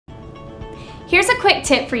Here's a quick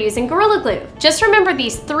tip for using Gorilla Glue. Just remember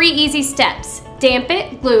these 3 easy steps. Damp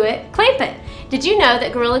it, glue it, clamp it. Did you know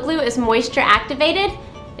that Gorilla Glue is moisture activated?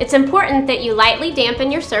 It's important that you lightly dampen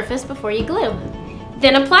your surface before you glue.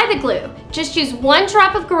 Then apply the glue. Just use 1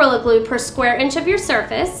 drop of Gorilla Glue per square inch of your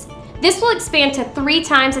surface. This will expand to 3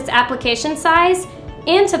 times its application size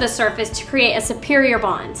into the surface to create a superior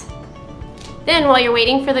bond. Then while you're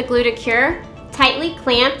waiting for the glue to cure, tightly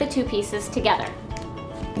clamp the 2 pieces together.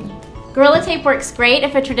 Gorilla Tape works great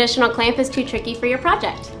if a traditional clamp is too tricky for your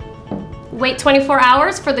project. Wait 24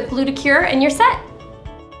 hours for the glue to cure and you're set.